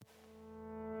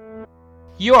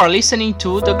You are listening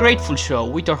to The Grateful Show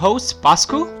with your hosts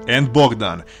Pascu and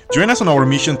Bogdan. Join us on our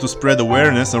mission to spread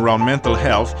awareness around mental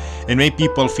health and make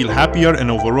people feel happier and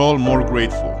overall more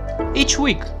grateful. Each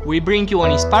week, we bring you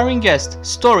an inspiring guest,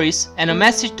 stories, and a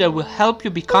message that will help you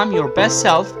become your best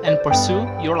self and pursue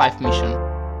your life mission.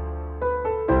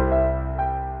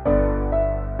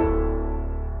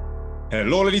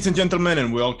 Hello, ladies and gentlemen,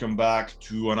 and welcome back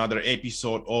to another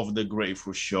episode of The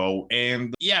Grateful Show.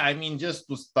 And just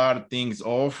to start things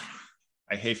off,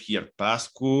 I have here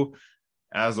Pascu,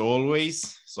 as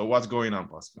always. So what's going on,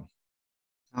 Pascu?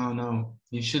 Oh no,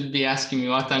 you should be asking me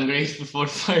what I'm grateful for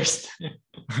first.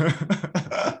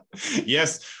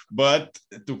 Yes, but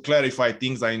to clarify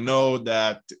things, I know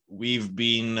that we've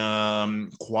been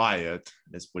quiet.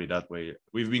 Let's put it that way.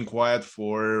 We've been quiet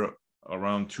for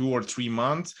around 2 or 3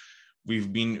 months.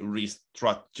 We've been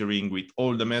restructuring with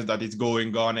all the mess that is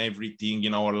going on, everything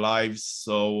in our lives.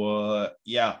 So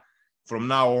from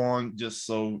now on, just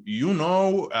so you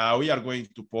know, we are going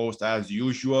to post as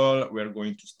usual. We are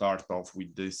going to start off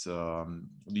with this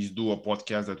duo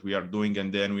podcast that we are doing,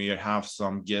 and then we have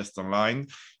some guests online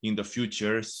in the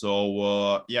future.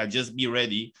 So just be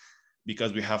ready,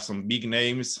 because we have some big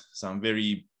names, some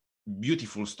very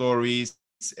beautiful stories,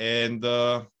 and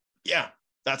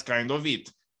that's kind of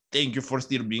it. Thank you for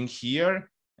still being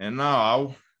here. And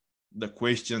now, the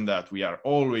question that we are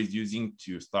always using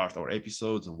to start our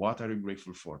episodes: what are you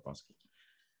grateful for, Pascal?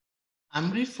 I'm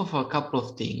grateful for a couple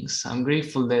of things. I'm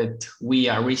grateful that we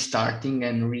are restarting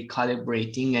and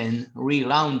recalibrating and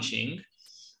relaunching,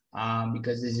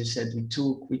 because, as you said,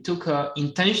 we took an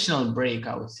intentional break,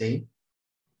 I would say.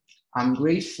 I'm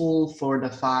grateful for the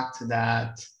fact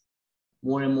that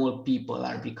more and more people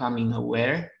are becoming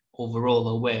overall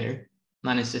aware,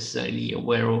 not necessarily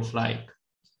aware of like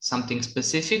something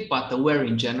specific, but aware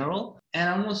in general. And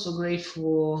I'm also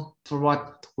grateful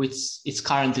for which is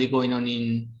currently going on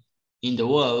in the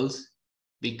world,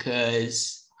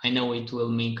 because I know it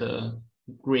will make a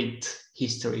great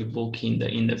history book in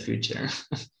the future.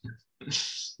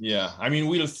 Yeah,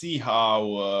 we'll see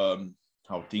how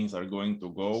things are going to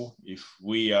go, if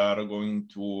we are going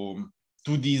to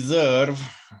deserve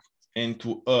and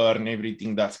to earn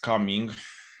everything that's coming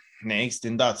next.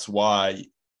 And that's why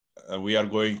we are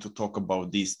going to talk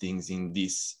about these things in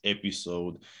this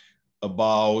episode,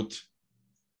 about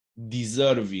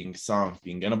deserving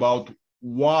something and about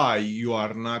why you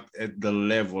are not at the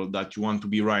level that you want to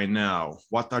be right now.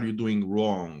 What are you doing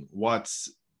wrong?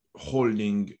 What's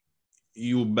holding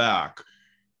you back?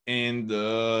 And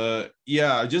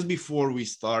just before we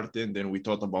started and we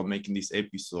thought about making this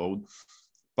episode,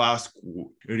 Pascu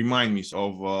remind me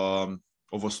of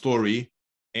a story.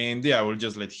 And I will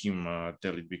just let him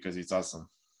tell it, because it's awesome.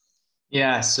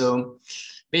 Yeah, so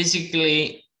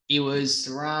basically it was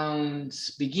around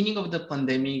beginning of the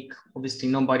pandemic. Obviously,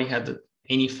 nobody had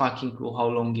any fucking clue how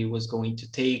long it was going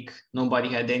to take. Nobody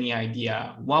had any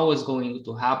idea what was going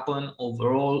to happen.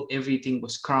 Overall, everything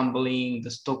was crumbling.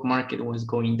 The stock market was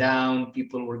going down.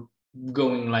 People were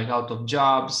going like out of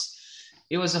jobs.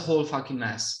 It was a whole fucking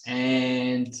mess.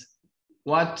 And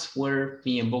what were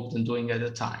me and Bogdan doing at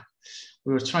the time?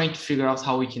 We were trying to figure out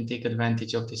how we can take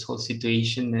advantage of this whole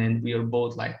situation. And we were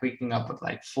both like waking up at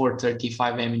like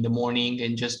 4:35 a.m. in the morning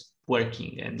and just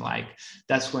working. And like,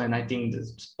 that's when I think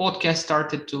the podcast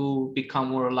started to become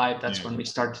more alive. That's when we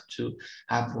started to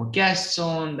have more guests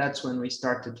on. That's when we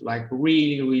started to like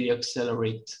really, really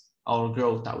accelerate our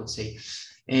growth, I would say.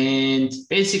 And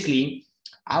basically,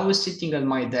 I was sitting at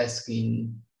my desk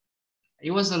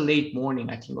it was a late morning.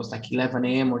 I think it was like 11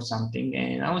 a.m. or something.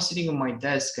 And I was sitting on my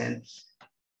desk and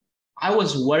I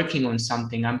was working on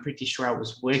something. I'm pretty sure I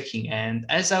was working. And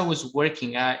as I was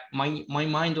working, my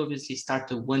mind obviously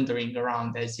started wandering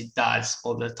around, as it does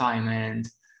all the time. And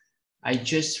I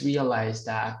just realized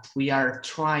that we are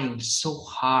trying so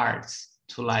hard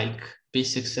to like be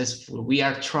successful. We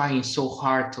are trying so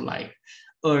hard to like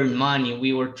earn money.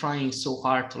 We were trying so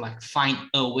hard to like find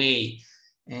a way.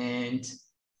 And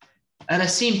at the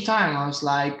same time, I was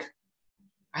like,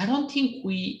 I don't think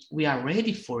we are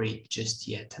ready for it just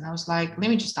yet. And I was like, let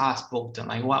me just ask Bogdan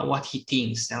like what he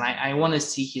thinks. And I want to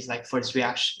see his like first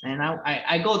reaction. And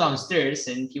I go downstairs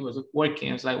and he was working.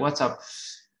 I was like, what's up?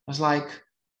 I was like,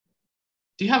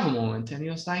 do you have a moment? And he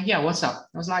was like, yeah, what's up?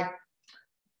 I was like,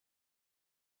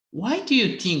 why do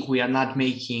you think we are not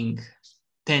making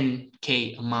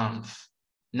 10K a month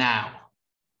now?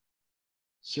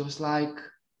 He was like,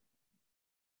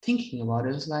 thinking about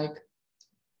it. I was like,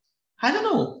 I don't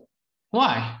know.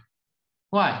 Why?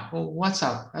 Well, what's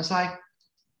up? I was like,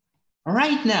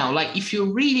 right now, like if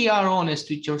you really are honest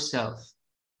with yourself,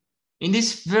 in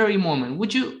this very moment,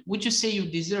 would you say you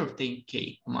deserve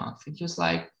 10K a month? And he was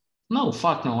like, no,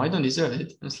 fuck no, I don't deserve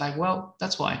it. And it's like, well,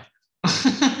 that's why.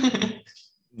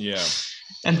 Yeah.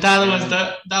 And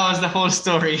that was the whole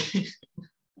story.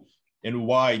 And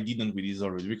why didn't we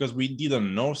deserve it? Because we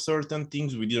didn't know certain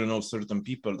things. We didn't know certain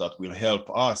people that will help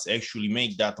us actually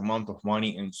make that amount of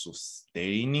money and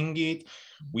sustaining it.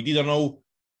 We didn't know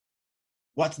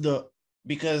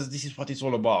because this is what it's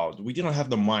all about. We didn't have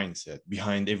the mindset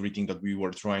behind everything that we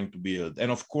were trying to build.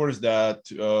 And of course that,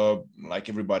 like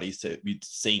everybody is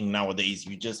saying nowadays,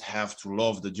 you just have to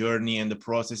love the journey and the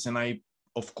process. And I,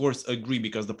 of course, agree,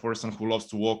 because the person who loves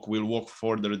to walk will walk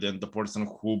further than the person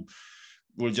who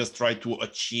will just try to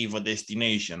achieve a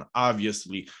destination,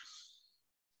 obviously.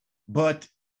 But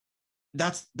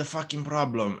that's the fucking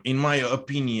problem, in my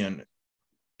opinion.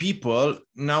 People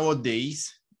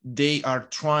nowadays, they are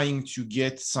trying to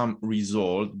get some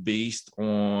result based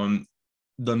on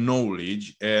the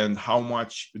knowledge and how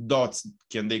much dots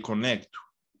can they connect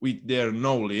with their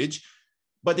knowledge,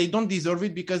 but they don't deserve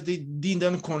it because they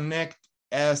didn't connect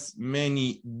as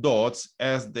many dots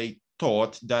as they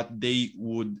thought that they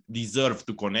would deserve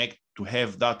to connect to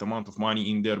have that amount of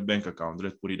money in their bank account.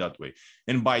 Let's put it that way.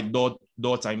 And by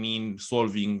dots, I mean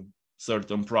solving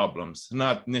certain problems,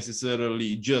 not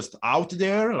necessarily just out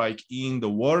there, like in the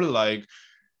world, like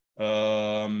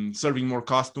serving more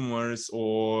customers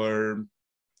or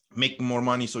making more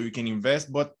money so you can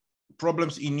invest, but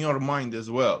problems in your mind as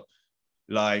well.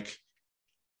 Like,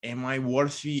 am I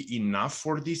worthy enough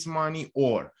for this money,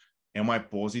 or am I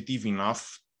positive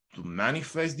enough to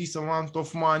manifest this amount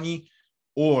of money,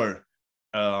 or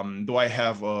do I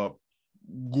have a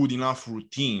good enough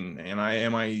routine, and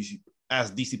am I as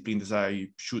disciplined as I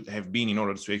should have been in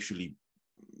order to actually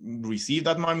receive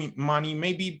that money?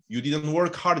 Maybe you didn't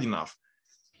work hard enough,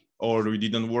 or you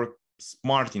didn't work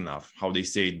smart enough, how they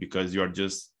say it, because you're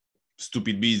just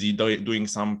stupid busy doing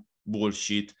some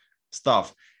bullshit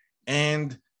stuff.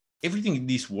 And everything in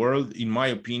this world, in my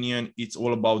opinion, it's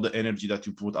all about the energy that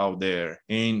you put out there.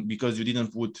 And because you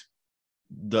didn't put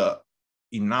the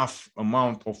enough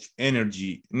amount of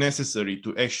energy necessary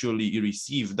to actually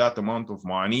receive that amount of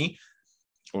money,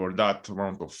 or that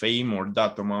amount of fame, or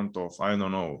that amount of, I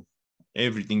don't know,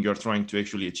 everything you're trying to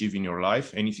actually achieve in your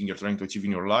life, anything you're trying to achieve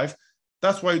in your life,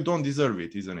 that's why you don't deserve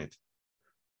it, isn't it?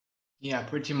 Yeah,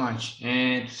 pretty much.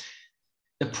 And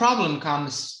the problem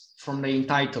comes from the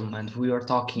entitlement. We were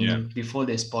talking before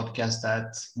this podcast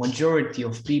that majority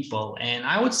of people, and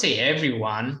I would say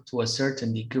everyone to a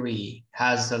certain degree,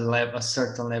 has a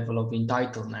certain level of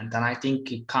entitlement. And I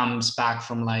think it comes back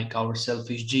from like our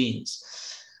selfish genes.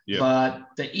 But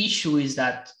the issue is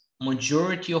that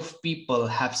majority of people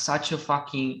have such a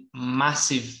fucking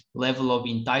massive level of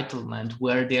entitlement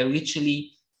where they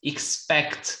literally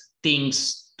expect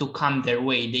things to come their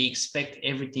way. They expect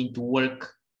everything to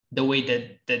work the way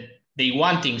that they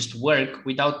want things to work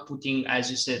without putting,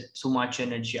 as you said, too much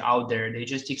energy out there. They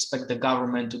just expect the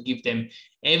government to give them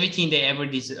everything they ever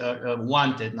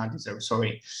wanted, not deserve,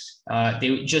 sorry.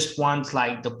 They just want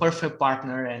like the perfect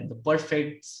partner and the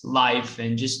perfect life,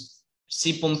 and just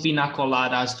sip on pina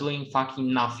coladas, doing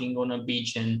fucking nothing on a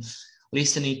beach and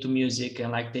listening to music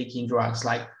and like taking drugs.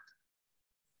 Like,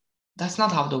 that's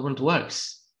not how the world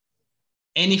works.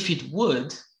 And if it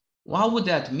would, what would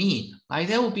that mean? Like,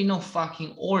 there will be no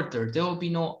fucking order. There will be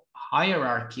no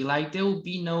hierarchy. Like, there will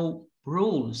be no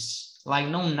rules, like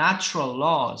no natural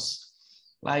laws.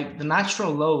 Like, the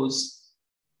natural laws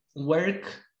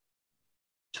work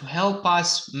to help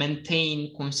us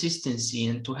maintain consistency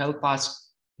and to help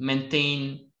us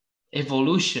maintain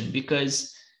evolution.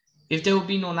 Because if there will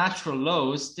be no natural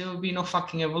laws, there will be no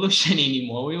fucking evolution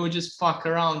anymore. We will just fuck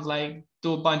around, like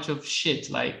do a bunch of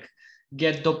shit, like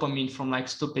get dopamine from like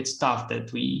stupid stuff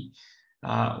that we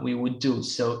would do.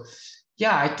 So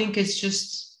yeah, I think it's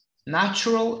just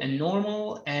natural and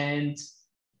normal and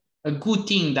a good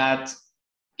thing that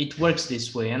it works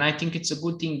this way. And I think it's a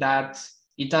good thing that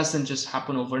it doesn't just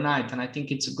happen overnight. And I think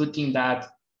it's a good thing that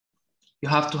you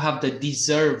have to have the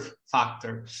deserve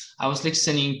factor. I was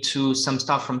listening to some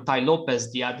stuff from Tai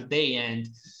Lopez the other day, and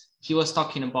he was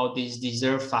talking about this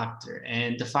deserve factor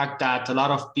and the fact that a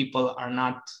lot of people are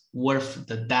not worth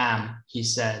the damn, he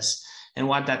says. And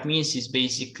what that means is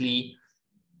basically,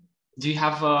 do you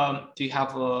have a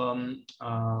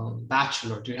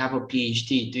bachelor? Do you have a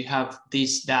PhD? Do you have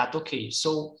this, that? Okay,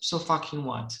 so fucking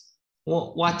what?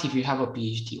 Well, what if you have a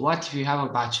PhD? What if you have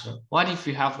a bachelor? What if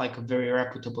you have like a very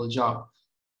reputable job?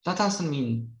 That doesn't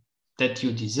mean that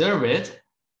you deserve it.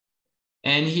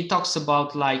 And he talks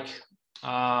about like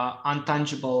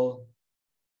intangible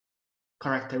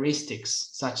characteristics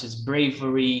such as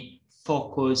bravery,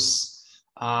 focus,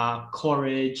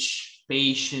 courage,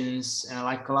 patience, and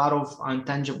like a lot of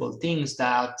intangible things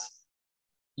that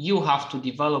you have to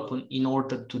develop in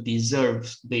order to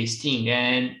deserve this thing.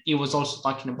 And he was also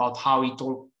talking about how it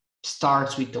all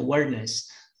starts with awareness,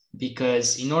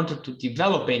 because in order to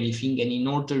develop anything and in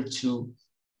order to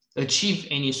achieve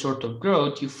any sort of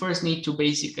growth, you first need to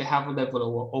basically have a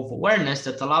level of awareness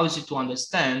that allows you to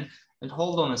understand that,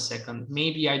 hold on a second,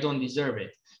 maybe I don't deserve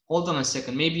it. Hold on a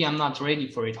second, maybe I'm not ready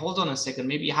for it. Hold on a second,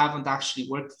 maybe I haven't actually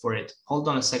worked for it. Hold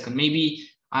on a second, maybe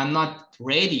I'm not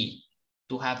ready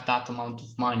to have that amount of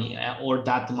money or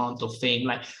that amount of fame.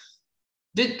 Like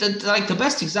the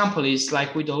best example is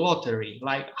like with the lottery.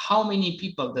 Like, how many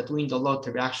people that win the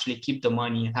lottery actually keep the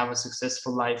money and have a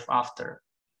successful life after?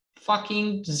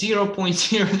 Fucking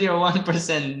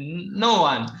 0.001%. No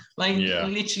one. Like,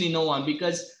 literally no one.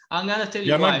 Because I'm gonna tell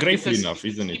you why. why. Not grateful Because enough,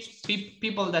 isn't it?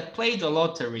 People that play the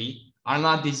lottery are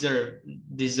not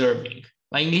deserving.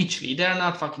 Like, literally, they're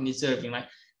not fucking deserving. Like,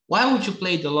 why would you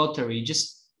play the lottery?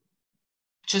 Just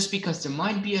because there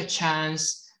might be a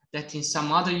chance that in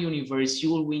some other universe you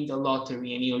will win the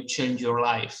lottery and you'll change your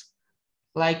life.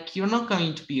 Like, you're not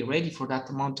going to be ready for that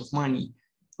amount of money,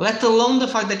 let alone the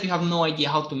fact that you have no idea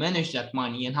how to manage that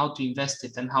money and how to invest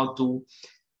it and how to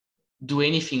do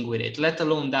anything with it. Let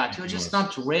alone that, you're just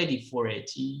not ready for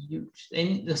it.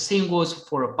 And the same goes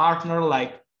for a partner.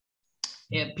 Like,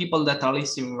 people that are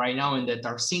listening right now and that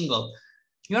are single,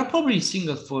 you are probably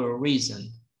single for a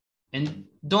reason. And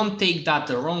don't take that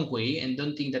the wrong way and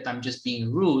don't think that I'm just being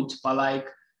rude, but like,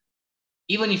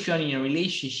 even if you're in a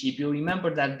relationship, you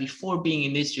remember that before being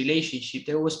in this relationship,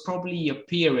 there was probably a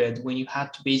period when you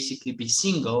had to basically be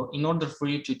single in order for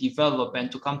you to develop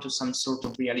and to come to some sort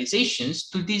of realizations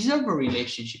to deserve a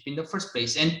relationship in the first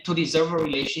place and to deserve a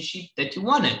relationship that you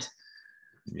wanted.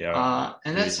 Yeah.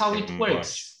 And that's how it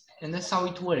works. And that's how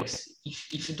it works.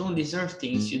 If you don't deserve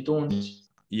things, you don't.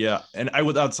 Yeah. And I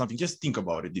would add something. Just think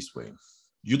about it this way.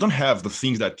 You don't have the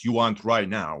things that you want right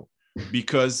now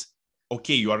because,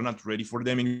 okay, you are not ready for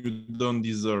them and you don't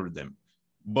deserve them.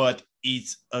 But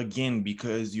it's, again,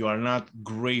 because you are not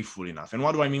grateful enough. And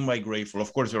what do I mean by grateful?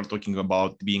 Of course, we're talking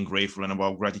about being grateful and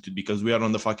about gratitude because we are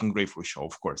on the fucking Grateful Show,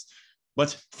 of course.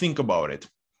 But think about it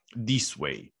this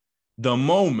way. The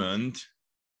moment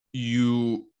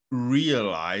you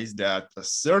realize that a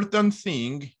certain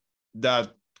thing,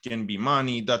 that can be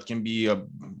money, that can be a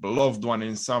loved one,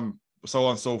 and so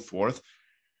on and so forth,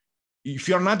 if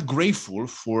you're not grateful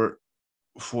for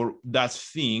that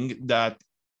thing that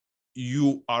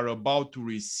you are about to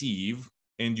receive,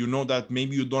 and you know that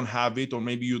maybe you don't have it or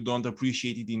maybe you don't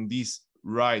appreciate it in this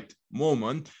right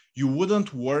moment, you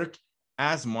wouldn't work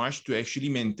as much to actually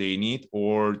maintain it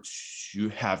or to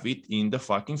have it in the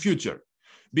fucking future.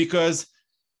 Because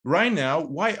right now,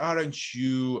 why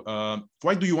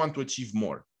do you want to achieve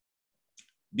more?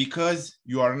 Because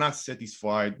you are not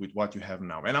satisfied with what you have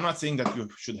now. And I'm not saying that you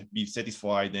should be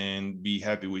satisfied and be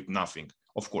happy with nothing.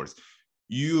 Of course,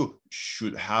 you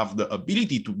should have the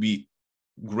ability to be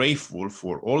grateful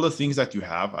for all the things that you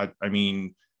have. I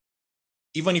mean,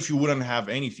 even if you wouldn't have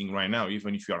anything right now,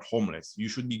 even if you are homeless, you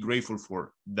should be grateful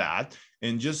for that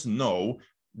and just know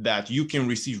that you can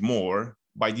receive more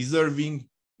by deserving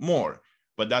more.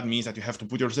 But that means that you have to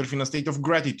put yourself in a state of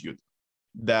gratitude,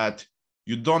 that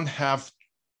you don't have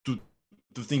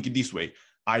to think it this way.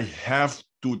 I have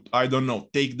to, I don't know,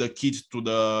 take the kids to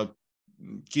the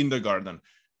kindergarten.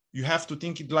 You have to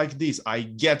think it like this. I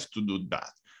get to do that.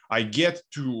 I get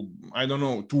to, I don't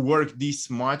know, to work this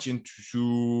much and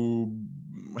to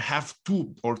have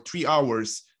 2 or 3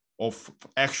 hours of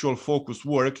actual focused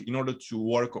work in order to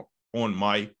work on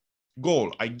my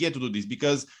goal. I get to do this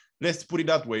because, let's put it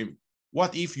that way,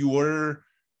 what if you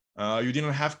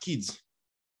didn't have kids,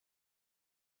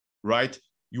 right?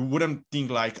 You wouldn't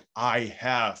think like, I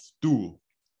have to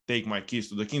take my kids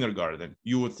to the kindergarten.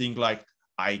 You would think like,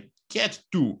 I get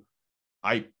to.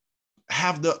 I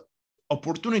have the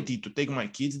opportunity to take my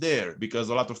kids there, because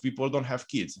a lot of people don't have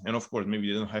kids. And of course, maybe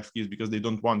they don't have kids because they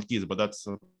don't want kids, but that's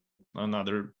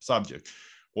another subject.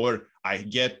 Or I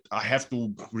have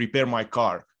to repair my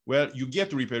car. Well, you get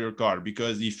to repair your car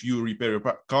because if you repair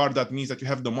your car, that means that you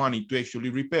have the money to actually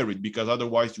repair it, because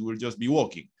otherwise you will just be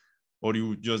walking, or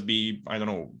you just be, I don't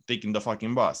know, taking the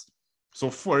fucking bus. So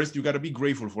first, you got to be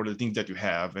grateful for the things that you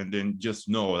have, and then just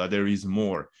know that there is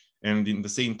more. And in the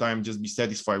same time, just be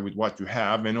satisfied with what you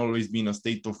have, and always be in a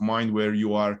state of mind where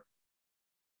you are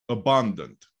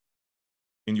abundant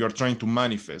and you are trying to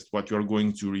manifest what you are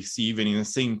going to receive. And in the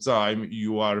same time,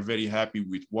 you are very happy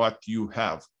with what you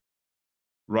have,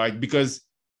 right? Because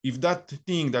if that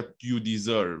thing that you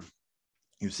deserve,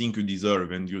 you think you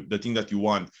deserve, and the thing that you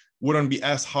want, wouldn't be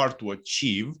as hard to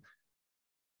achieve,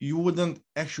 you wouldn't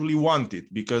actually want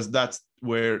it, because that's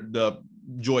where the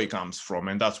joy comes from,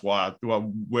 and that's where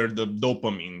the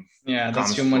dopamine that's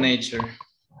comes human from. nature.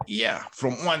 Yeah,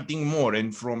 from wanting more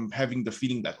and from having the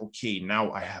feeling that, okay,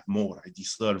 now I have more, I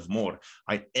deserve more,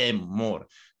 I am more.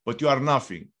 But you are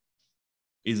nothing,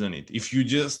 isn't it? If you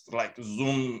just like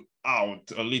zoom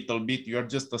out a little bit, you are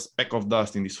just a speck of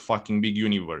dust in this fucking big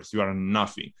universe. You are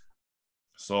nothing.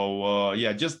 So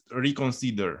yeah, just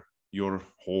reconsider your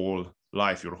whole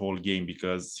life, your whole game,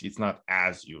 because it's not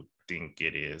as you think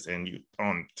it is, and you're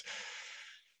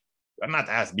not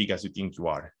as big as you think you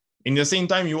are. In the same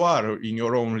time, you are in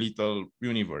your own little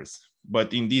universe,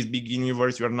 but in this big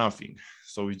universe, you're nothing.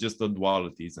 So it's just a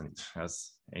duality, isn't it?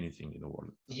 As anything in the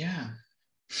world. Yeah.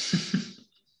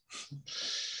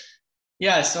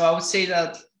 Yeah, so I would say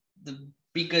that the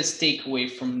biggest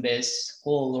takeaway from this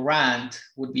whole rant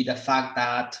would be the fact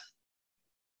that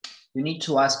you need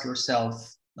to ask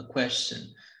yourself a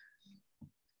question.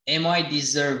 Am I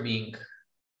deserving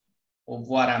of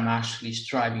what I'm actually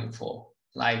striving for?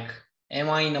 Like, am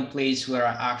I in a place where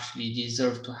I actually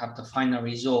deserve to have the final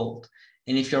result?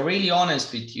 And if you're really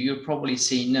honest with you, you'll probably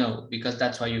say no, because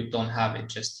that's why you don't have it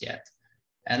just yet.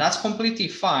 And that's completely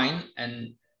fine.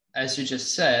 And as you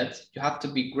just said, you have to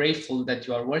be grateful that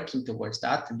you are working towards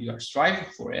that and you are striving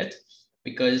for it,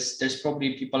 because there's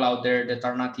probably people out there that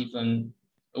are not even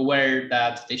aware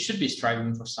that they should be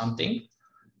striving for something.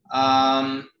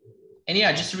 And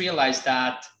yeah, just realize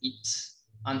that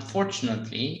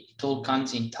unfortunately, it all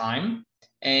comes in time,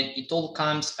 and it all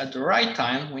comes at the right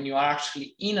time when you are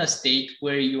actually in a state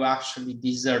where you actually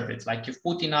deserve it. Like, you've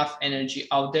put enough energy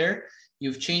out there,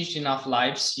 you've changed enough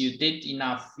lives, you did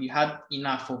enough, you had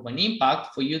enough of an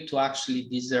impact for you to actually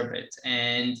deserve it.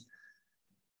 And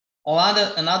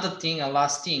another thing, a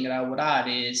last thing that I would add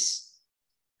is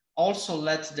also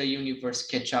let the universe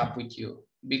catch up with you,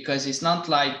 because it's not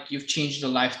like you've changed your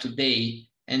life today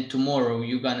and tomorrow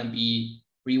you're gonna be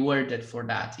rewarded for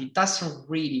that. It doesn't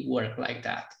really work like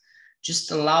that.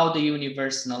 Just allow the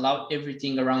universe and allow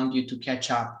everything around you to catch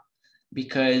up,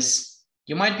 because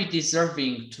you might be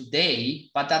deserving today,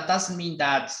 but that doesn't mean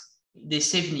that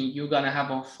this evening you're gonna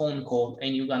have a phone call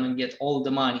and you're gonna get all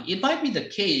the money. It might be the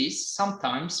case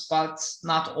sometimes, but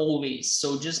not always.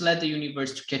 So just let the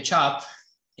universe to catch up,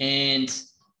 and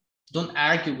don't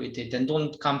argue with it, and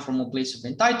don't come from a place of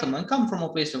entitlement. Come from a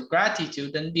place of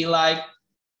gratitude and be like,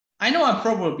 I know I'm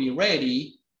probably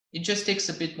ready, it just takes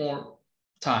a bit more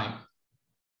time,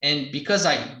 and because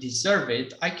I deserve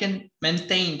it, I can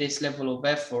maintain this level of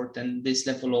effort and this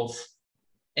level of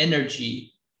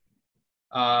energy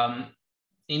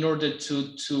in order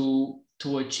to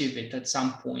achieve it at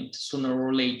some point, sooner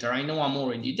or later. I know I'm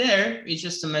already there, it's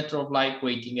just a matter of like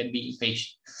waiting and being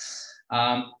patient.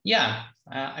 I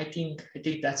think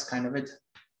that's kind of it.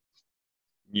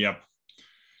 Yep.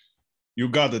 You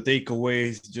got the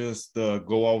takeaways. Just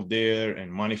go out there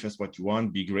and manifest what you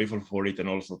want, be grateful for it, and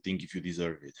also think if you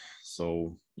deserve it.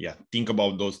 So yeah, think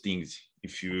about those things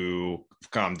if you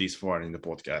come this far in the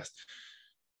podcast.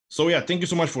 So yeah, thank you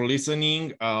so much for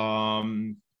listening.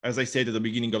 As I said at the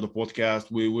beginning of the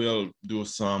podcast, we will do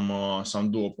some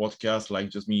duo podcasts, like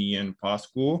just me and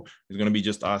Pascu. It's going to be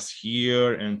just us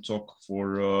here and talk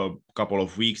for a couple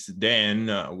of weeks. Then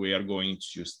we are going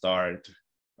to start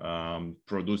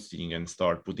producing and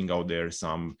start putting out there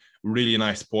some really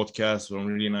nice podcasts, some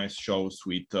really nice shows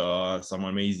with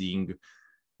some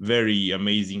very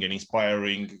amazing and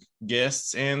inspiring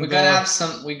guests. And we're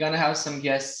gonna have some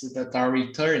guests that are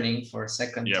returning for a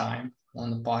second time on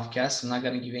the podcast. I'm not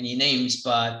gonna give any names,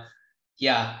 but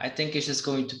yeah, I think it's just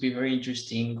going to be very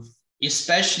interesting,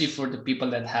 especially for the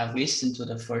people that have listened to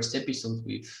the first episode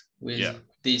with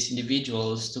these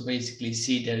individuals, to basically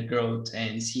see their growth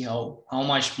and see how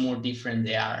much more different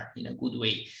they are in a good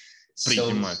way.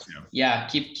 Pretty much,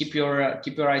 keep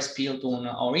your eyes peeled on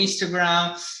our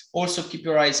Instagram. Also keep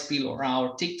your eyes peeled on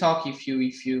our TikTok. If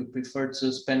you prefer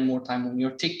to spend more time on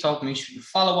your TikTok, make sure you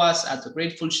follow us at The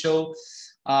Grateful Show.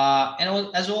 And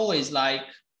as always, like,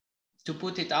 to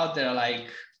put it out there, like,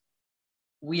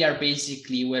 we are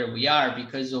basically where we are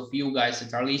because of you guys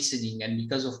that are listening, and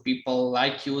because of people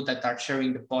like you that are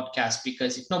sharing the podcast.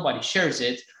 Because if nobody shares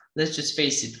it, let's just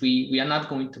face it, we are not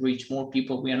going to reach more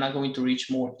people. We are not going to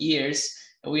reach more ears.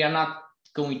 We are not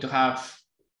going to have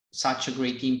such a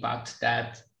great impact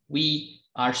that we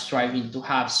are striving to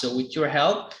have. So with your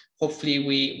help, hopefully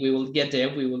we will get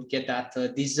there. We will get that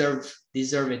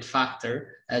deserve it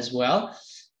factor as well.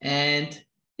 And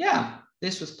yeah,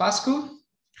 this was Pascu.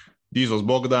 This was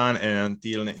Bogdan, and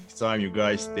until next time, you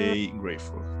guys stay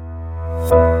grateful.